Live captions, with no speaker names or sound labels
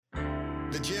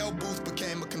The jail booth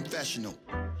became a confessional,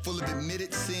 full of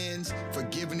admitted sins,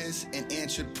 forgiveness, and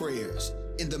answered prayers.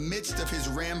 In the midst of his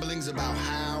ramblings about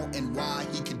how and why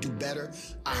he could do better,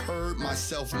 I heard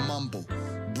myself mumble,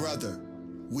 "Brother,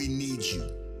 we need you."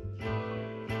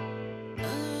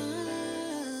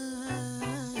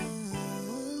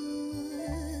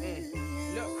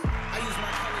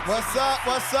 What's up?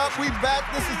 What's up? We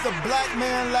back. This is the Black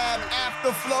Man Lab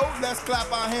Afterflow. Let's clap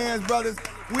our hands, brothers.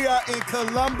 We are in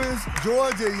Columbus,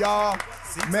 Georgia, y'all.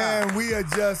 Man, we are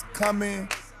just coming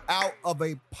out of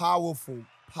a powerful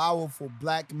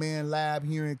Black Man Lab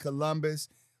here in Columbus.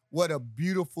 What a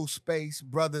beautiful space.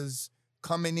 Brothers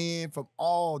coming in from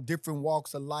all different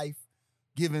walks of life,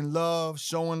 giving love,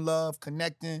 showing love,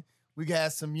 connecting. We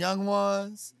got some young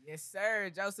ones. Yes,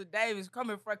 sir. Joseph Davis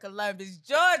coming from Columbus,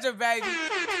 Georgia, baby.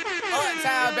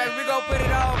 Uptown, baby. We gonna put it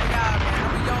on for y'all, man.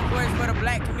 I'm a young voice for the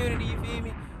black community, you feel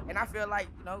me? And I feel like,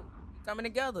 we coming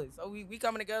together. So we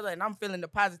coming together, and I'm feeling the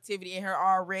positivity in here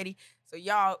already. So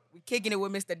y'all, we kicking it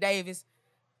with Mr. Davis.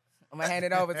 I'm gonna hand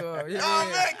it over to him. Oh,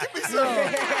 man, give me some. We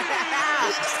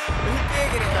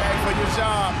kicking it, man. For your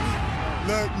job.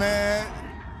 Look,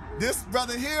 man, this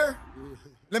brother here,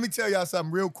 let me tell y'all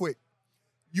something real quick.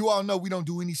 You all know we don't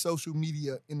do any social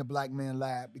media in the Black Man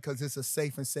Lab because it's a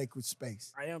safe and sacred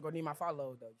space. I ain't gonna need my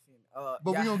follow though. You feel me?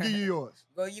 But we gonna give you yours.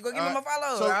 You gonna give me my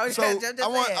follow. So just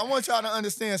I want y'all to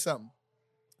understand something.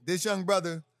 This young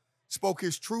brother spoke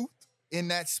his truth in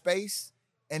that space,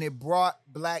 and it brought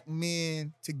black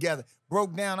men together,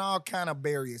 broke down all kind of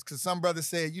barriers. Because some brothers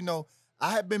said,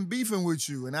 I have been beefing with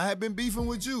you, and I have been beefing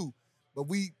with you, but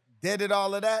we deaded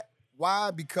all of that.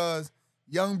 Why? Because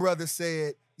young brother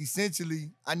said,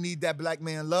 essentially, I need that black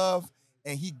man love,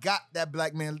 and he got that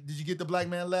black man. Did you get the Black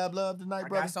Man Lab love tonight,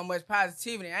 brother? I got so much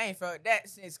positivity. I ain't felt that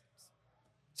since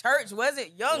church, was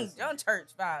it? Young church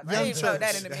vibes. I ain't felt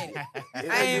that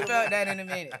in a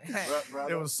minute.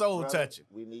 It was soul touching.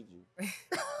 We need you.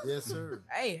 Yes, sir.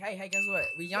 Hey, guess what?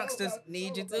 We youngsters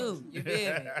need you too. You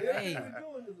feel me? Hey.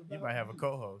 You might have a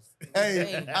co-host.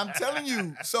 Hey, I'm telling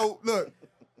you. So, look,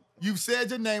 you said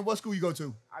your name. What school you go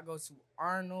to? I go to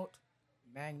Arnold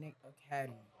Magnet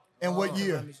Academy. And what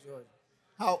year? Columbus, Georgia.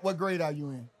 What grade are you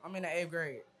in? I'm in the 8th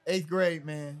grade. 8th grade,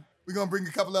 man. We're going to bring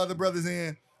a couple other brothers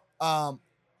in. Tell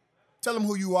them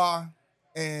who you are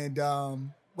and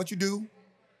what you do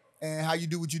and how you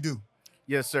do what you do.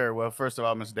 Yes, sir. Well, first of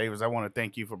all, Mr. Davis, I want to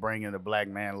thank you for bringing the Black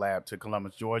Man Lab to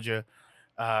Columbus, Georgia.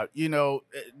 There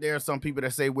are some people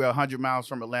that say we're 100 miles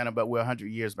from Atlanta, but we're 100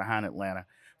 years behind Atlanta.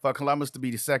 For Columbus to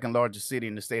be the second largest city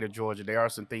in the state of Georgia, there are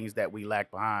some things that we lag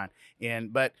behind,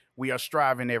 but we are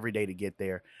striving every day to get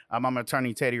there. I'm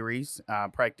attorney Teddy Reese. I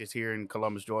practice here in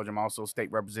Columbus, Georgia. I'm also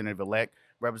state representative-elect,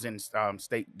 representing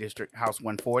State District House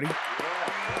 140.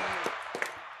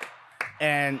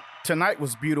 And tonight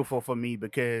was beautiful for me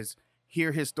because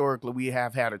here historically we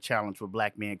have had a challenge with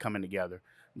black men coming together,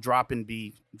 dropping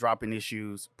beef, dropping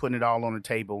issues, putting it all on the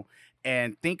table,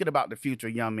 and thinking about the future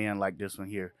young men like this one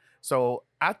here. So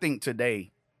I think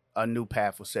today a new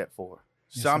path was set forward.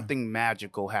 Yes, something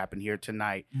magical happened here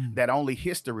tonight that only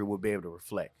history will be able to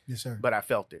reflect. Yes, sir. But I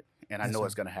felt it, and I know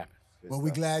it's going to happen. Well,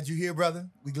 we're glad you're here,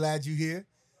 brother. We're glad you're here.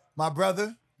 My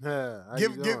brother,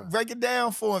 break it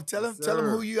down for him. Tell him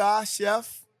who you are,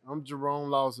 Chef. I'm Jerome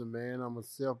Lawson, man. I'm a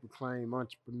self-proclaimed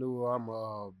entrepreneur. I'm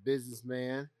a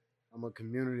businessman. I'm a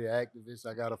community activist.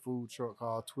 I got a food truck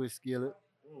called Twist Skillet.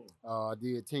 I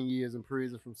did 10 years in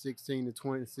prison from 16 to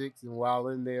 26, and while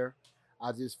in there,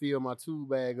 I just filled my tool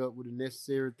bag up with the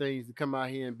necessary things to come out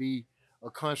here and be a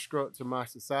construct to my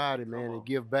society, man, and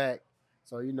give back.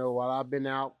 So, while I've been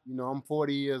out, I'm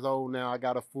 40 years old now. I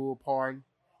got a full pardon,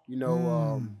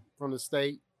 from the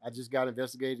state. I just got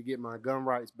investigated to get my gun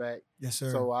rights back. Yes,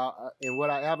 sir. So, and what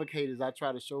I advocate is I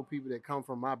try to show people that come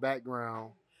from my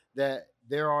background that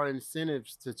there are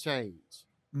incentives to change.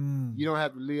 You don't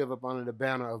have to live up under the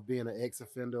banner of being an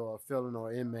ex-offender or a felon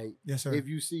or inmate. Yes, sir. If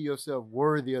you see yourself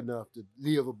worthy enough to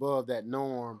live above that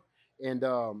norm. And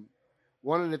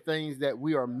one of the things that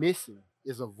we are missing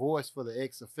is a voice for the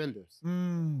ex-offenders.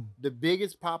 The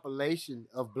biggest population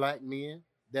of black men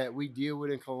that we deal with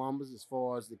in Columbus as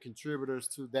far as the contributors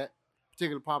to that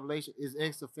particular population is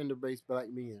ex-offender-based black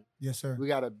men. Yes, sir. We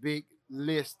got a big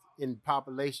list in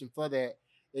population for that.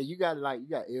 And you got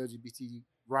LGBT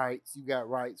rights, you got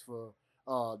rights for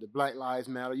the Black Lives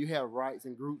Matter, you have rights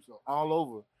and groups all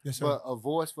over. Yes, sir. But a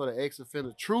voice for the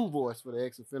ex-offender, true voice for the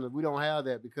ex-offender, we don't have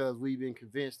that because we've been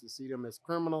convinced to see them as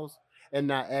criminals and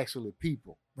not actually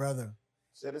people. Brother.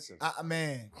 Citizens.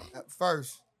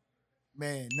 First,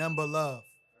 man, number love.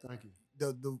 Thank you.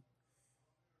 The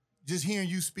just hearing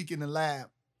you speak in the lab,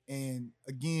 and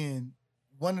again,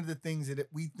 one of the things that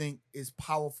we think is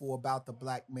powerful about the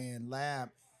Black Man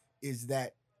Lab is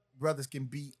that brothers can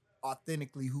be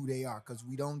authentically who they are, because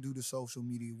we don't do the social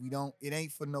media. We don't. It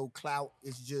ain't for no clout.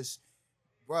 It's just,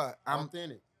 bruh, I'm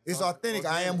Authentic. It's authentic.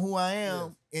 I am who I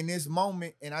am in this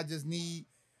moment, and I just need,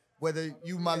 whether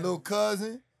you my little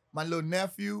cousin, my little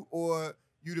nephew, or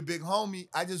you the big homie,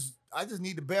 I just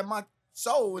need to bare my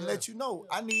soul and let you know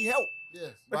I need help.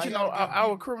 Yes. But Right? you know,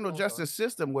 our criminal justice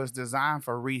system was designed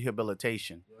for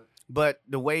rehabilitation. But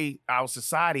the way our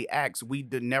society acts, we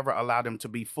did never allow them to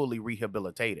be fully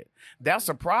rehabilitated. That's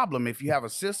a problem if you have a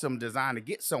system designed to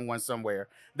get someone somewhere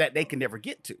that they can never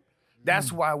get to.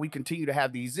 That's why we continue to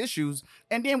have these issues.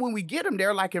 And then when we get them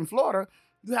there, like in Florida,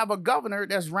 you have a governor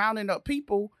that's rounding up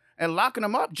people and locking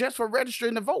them up just for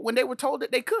registering to vote when they were told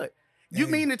that they could. You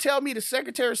mean to tell me the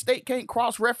Secretary of State can't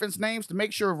cross-reference names to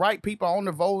make sure right people are on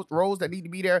the rolls that need to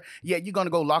be there, yet you're going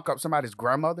to go lock up somebody's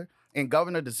grandmother? And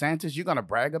Governor DeSantis, you're going to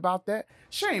brag about that?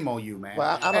 Shame on you, man.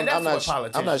 Well, And that's I'm what not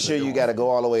politicians sure are you doing. got to go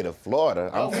all the way to Florida.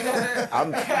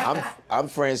 I'm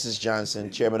Francis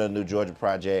Johnson, chairman of the New Georgia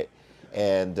Project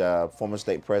and former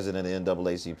state president of the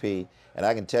NAACP. And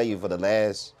I can tell you for the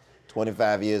last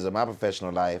 25 years of my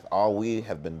professional life, all we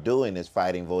have been doing is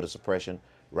fighting voter suppression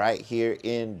right here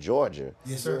in Georgia.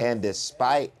 Yes, sir. And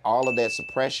despite all of that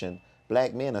suppression,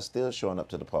 black men are still showing up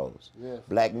to the polls. Yes.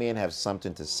 Black men have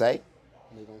something to say.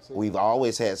 They gonna say We've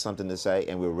always had something to say,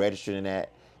 and we're registering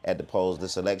that at the polls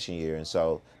this election year. And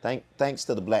so thanks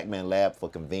to the Black Man Lab for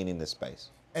convening this space.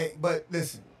 Hey, but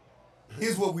listen,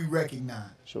 here's what we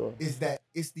recognize. Sure. Is that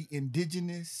it's the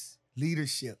indigenous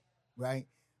leadership, right?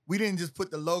 We didn't just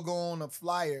put the logo on a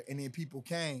flyer and then people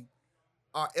came.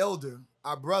 Our elder,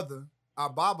 our brother, our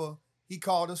Baba, he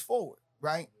called us forward,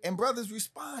 right? And brothers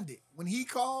responded. When he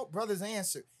called, brothers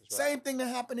answered. Same thing that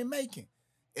happened in Macon.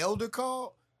 Elder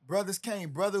called, brothers came.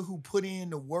 Brother who put in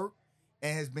the work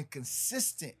and has been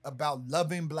consistent about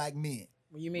loving black men.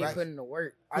 When you mean Right. putting the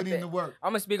work, Put in the work.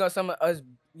 I'm gonna speak on some of us,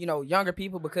 younger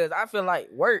people, because I feel like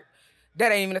work,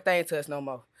 that ain't even a thing to us no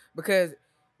more. Because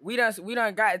we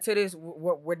done got to this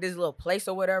where this little place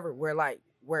or whatever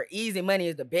where easy money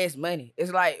is the best money.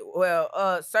 It's like,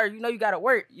 well, sir, you gotta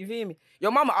work. You feel me?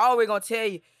 Your mama always gonna tell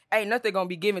you, ain't nothing gonna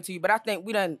be given to you. But I think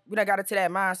we done got into that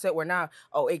mindset where now,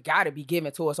 it gotta be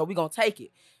given to us, so we gonna take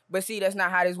it. But see, that's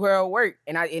not how this world work,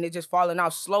 and it just falling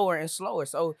off slower and slower.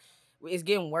 So it's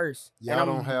getting worse. Y'all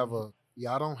don't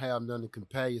have nothing to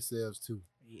compare yourselves to.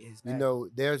 You know,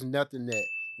 there's nothing that.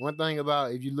 One thing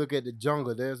about, if you look at the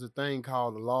jungle, there's a thing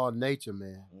called the law of nature,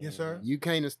 man. Yes, sir. You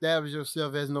can't establish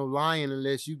yourself as no lion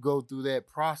unless you go through that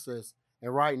process.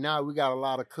 And right now, we got a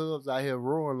lot of cubs out here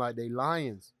roaring like they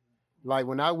lions. Like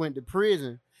when I went to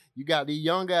prison, you got these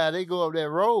young guys, they go up that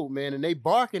road, man, and they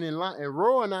barking and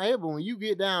roaring out here. But when you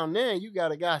get down there, you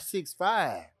got a guy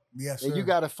 6'5". Yes, sir. And you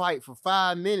got to fight for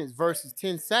 5 minutes versus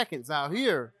 10 seconds out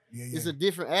here. Yeah, It's a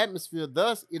different atmosphere.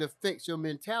 Thus, it affects your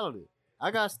mentality. I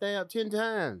got stabbed 10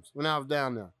 times when I was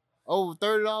down there. Over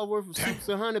 $30 worth of soups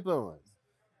and honey buns.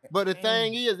 But the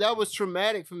thing is, that was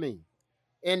traumatic for me.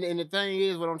 And the thing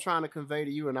is, what I'm trying to convey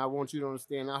to you, and I want you to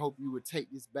understand, I hope you would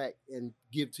take this back and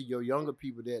give to your younger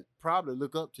people that probably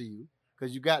look up to you,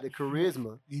 because you got the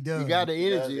charisma. He does. You got the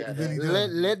energy. Yeah, he really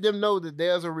does. Let them know that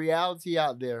there's a reality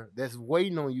out there that's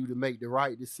waiting on you to make the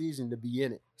right decision to be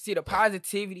in it. See, the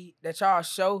positivity that y'all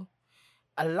show,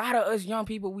 a lot of us young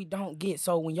people, we don't get.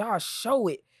 So when y'all show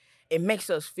it, it makes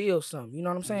us feel something. You know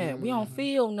what I'm saying? We don't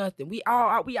feel nothing. We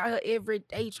out here every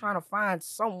day trying to find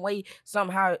some way,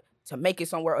 somehow, to make it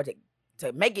somewhere, or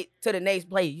to make it to the next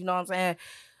place. You know what I'm saying?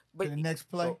 But To the next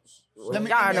play. y'all Let me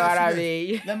know ask what I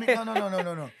you this. mean.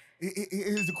 No.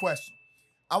 Here's the question.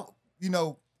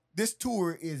 This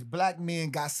tour is Black Men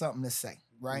Got Something to Say,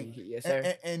 right? Yes,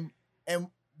 sir. And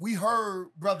we heard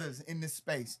brothers in this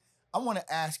space. I want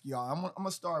to ask y'all. I'm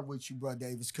gonna start with you, Bro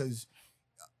Davis, because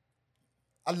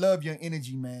I love your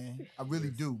energy, man. I really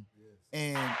do.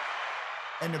 And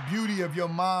the beauty of your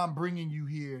mom bringing you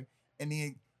here, and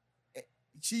then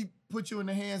she put you in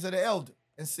the hands of the elder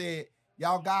and said,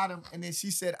 y'all got him. And then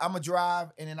she said, I'm going to drive,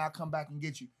 and then I'll come back and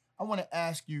get you. I want to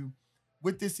ask you,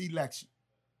 with this election,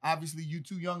 obviously you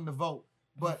too young to vote,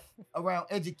 but around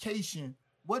education,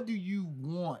 what do you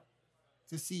want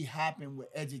to see happen with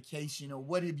education, or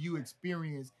what have you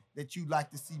experienced that you'd like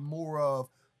to see more of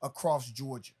across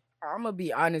Georgia? I'm gonna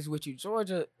be honest with you.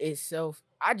 Georgia itself,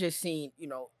 I just seen,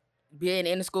 being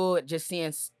in the school, just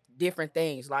seeing different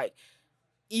things like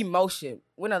emotion.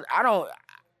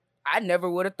 I never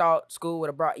would have thought school would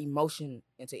have brought emotion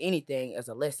into anything as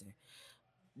a lesson,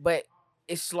 but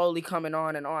it's slowly coming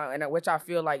on, and which I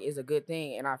feel like is a good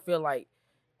thing. And I feel like,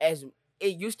 as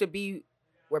it used to be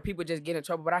where people just get in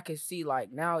trouble. But I can see like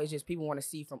now it's just people want to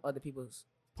see from other people's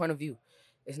point of view.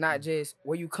 It's not just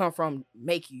where you come from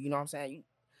make you. You know what I'm saying?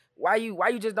 Why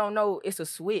you just don't know it's a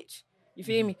switch? You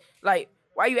feel me? Like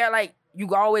why you act like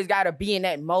you always gotta be in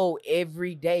that mode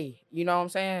every day? You know what I'm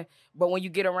saying? But when you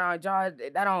get around y'all,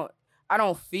 I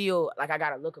don't feel like I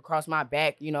gotta look across my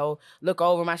back, you know, look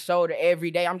over my shoulder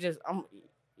every day.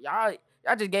 Y'all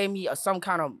just gave me some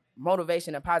kind of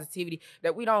motivation and positivity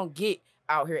that we don't get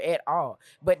out here at all.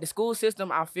 But the school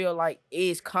system, I feel like,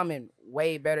 is coming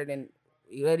way better than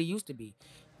what it used to be.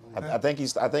 I think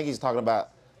he's talking about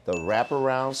the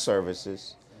wraparound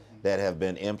services that have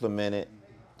been implemented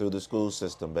through the school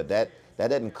system, but that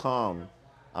doesn't come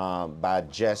by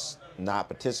just not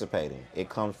participating. It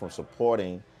comes from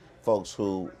supporting folks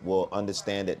who will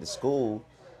understand that the school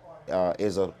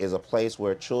is a place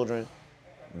where children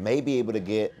may be able to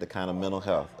get the kind of mental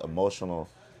health, emotional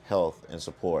health and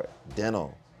support,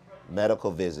 dental, medical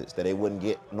visits that they wouldn't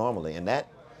get normally. And that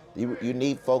you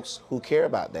need folks who care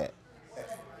about that.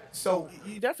 So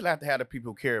you definitely have to have the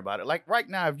people who care about it. Like right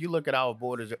now, if you look at our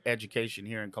board of education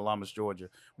here in Columbus, Georgia,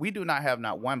 we do not have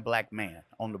not one black man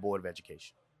on the board of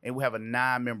education. And we have a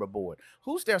 9-member board.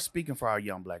 Who's there speaking for our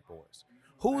young black boys?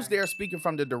 Who's there speaking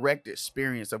from the direct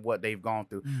experience of what they've gone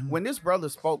through? When this brother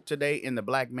spoke today in the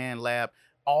Black Man Lab,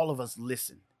 all of us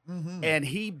listened. And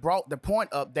he brought the point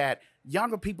up that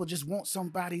younger people just want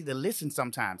somebody to listen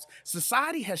sometimes.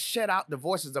 Society has shut out the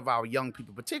voices of our young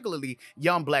people, particularly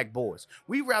young black boys.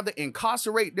 We rather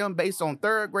incarcerate them based on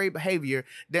third grade behavior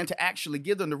than to actually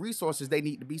give them the resources they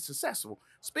need to be successful.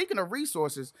 Speaking of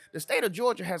resources, the state of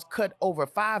Georgia has cut over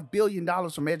 $5 billion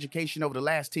from education over the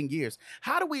last 10 years.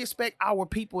 How do we expect our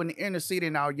people in the inner city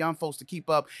and our young folks to keep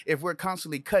up if we're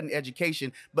constantly cutting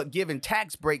education but giving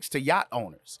tax breaks to yacht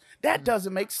owners? That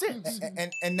doesn't make sense.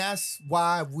 And that's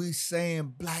why we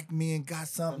saying black men got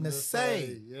something to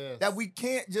say. Yes. That we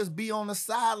can't just be on the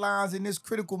sidelines in this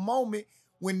critical moment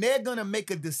when they're gonna make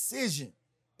a decision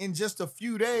in just a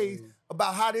few days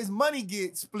about how this money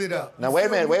gets split up. Now wait a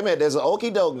minute. There's an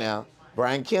okie doke now.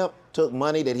 Brian Kemp took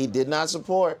money that he did not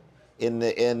support in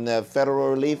the federal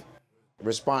relief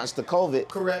response to COVID.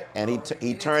 Correct. And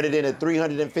he turned it into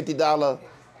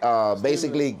 $350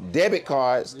 basically debit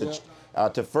cards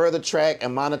to further track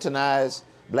and monetize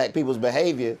black people's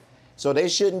behavior. So they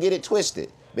shouldn't get it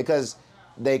twisted because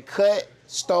they cut,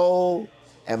 stole,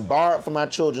 and borrowed from our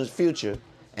children's future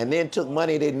and then took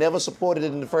money they never supported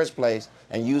in the first place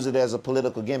and used it as a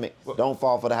political gimmick. Don't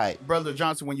fall for the hype. Brother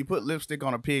Johnson, when you put lipstick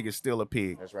on a pig, it's still a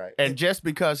pig. That's right. And just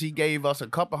because he gave us a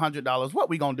couple $100, what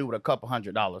we gonna do with a couple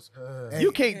 $100?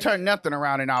 You can't turn nothing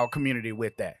around in our community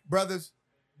with that. Brothers,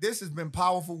 this has been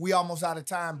powerful. We almost out of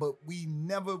time, but we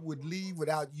never would leave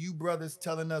without you brothers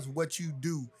telling us what you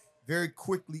do very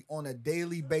quickly on a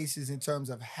daily basis in terms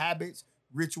of habits,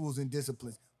 rituals, and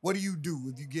disciplines. What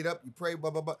do? If you get up, you pray, blah,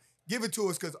 blah, blah. Give it to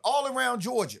us, because all around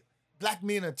Georgia, black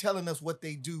men are telling us what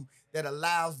they do that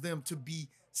allows them to be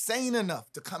sane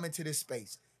enough to come into this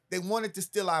space. They wanted to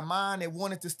steal our mind, they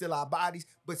wanted to steal our bodies,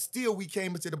 but still we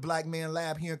came into the Black Man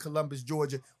Lab here in Columbus,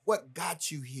 Georgia. What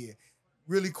got you here?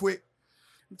 Really quick.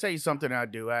 I'll tell you something I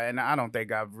do, and I don't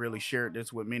think I've really shared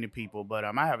this with many people, but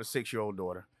I have a 6-year-old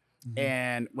daughter.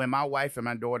 And when my wife and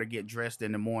my daughter get dressed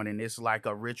in the morning, it's like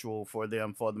a ritual for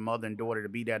them, for the mother and daughter to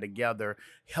be there together,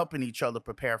 helping each other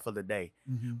prepare for the day.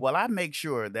 Well, I make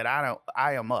sure that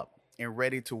I am up and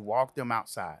ready to walk them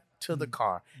outside to the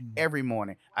car every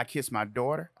morning. I kiss my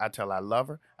daughter. I tell her I love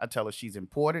her. I tell her she's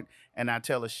important. And I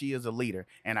tell her she is a leader.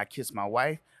 And I kiss my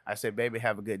wife. I say, baby,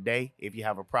 have a good day. If you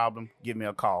have a problem, give me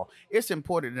a call. It's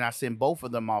important that I send both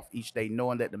of them off each day,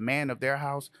 knowing that the man of their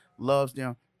house loves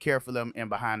them, care for them, and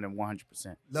behind them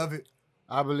 100%. Love it.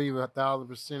 I believe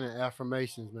 1,000% in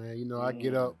affirmations, man. You know, I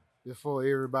get up before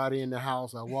everybody in the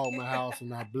house. I walk my house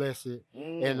and I bless it.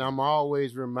 And I'm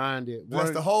always reminded. Bless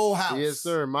the whole house. Yes,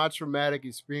 sir. My traumatic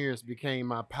experience became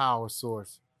my power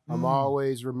source. I'm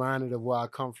always reminded of where I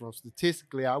come from.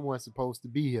 Statistically, I wasn't supposed to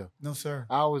be here. No, sir.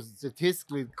 I was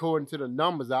statistically, according to the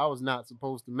numbers, I was not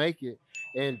supposed to make it.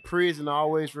 And prison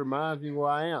always reminds me where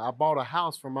I am. I bought a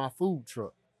house for my food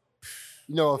truck.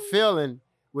 You know, a felon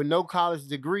with no college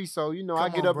degree. So, you know, I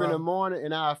get up in the morning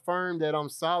and I affirm that I'm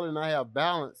solid and I have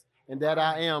balance and that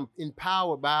I am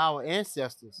empowered by our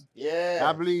ancestors. Yeah.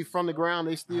 I believe from the ground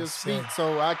they still speak.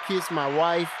 So I kiss my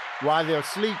wife while they're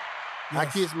asleep. I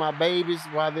kiss my babies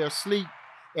while they're asleep.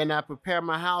 And I prepare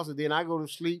my house and then I go to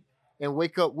sleep and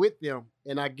wake up with them.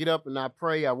 And I get up and I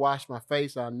pray. I wash my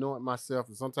face. I anoint myself.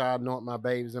 And sometimes I anoint my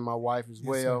babies and my wife as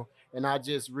well. And I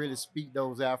just really speak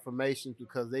those affirmations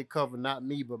because they cover not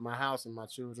me, but my house and my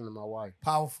children and my wife.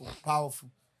 Powerful, powerful.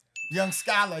 Young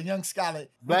scholar.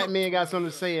 Black men got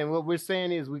something to say, and what we're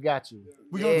saying is we got you.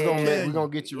 We're We're gonna gonna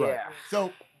get you right. Yeah.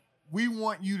 So we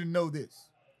want you to know this,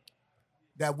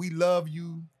 that we love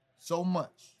you so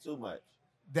much Too much.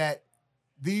 that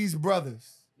these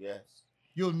brothers, Yes.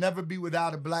 you'll never be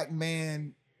without a black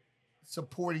man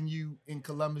supporting you in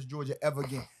Columbus, Georgia ever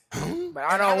again. But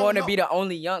I don't want to be the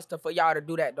only youngster for y'all to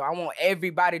do that, though. I want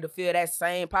everybody to feel that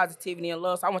same positivity and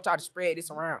love. So I want y'all to spread this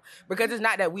around. Because it's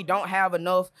not that we don't have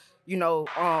enough,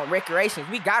 recreations.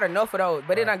 We got enough of those.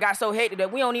 But it done got so hectic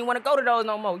that we don't even want to go to those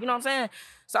no more. You know what I'm saying?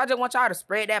 So I just want y'all to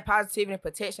spread that positivity and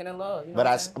protection and love. You know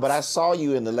But I saw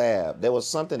you in the lab. There was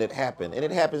something that happened, and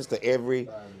it happens to every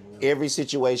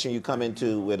situation you come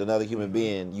into with another human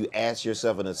being. You ask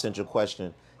yourself an essential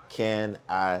question: can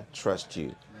I trust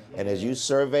you? And as you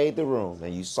surveyed the room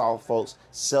and you saw folks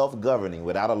self-governing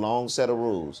without a long set of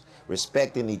rules,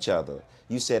 respecting each other,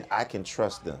 you said, I can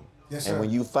trust them. Yes, and sir. when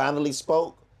you finally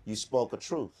spoke, you spoke a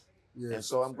truth. Yes. And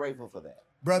so I'm grateful for that.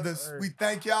 Brothers, we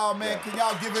thank y'all, man. Can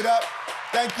y'all give it up?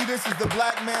 Thank you. This is the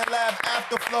Black Man Lab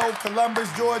Afterflow, Columbus,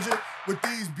 Georgia, with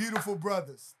these beautiful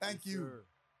brothers. Thank you. Sir.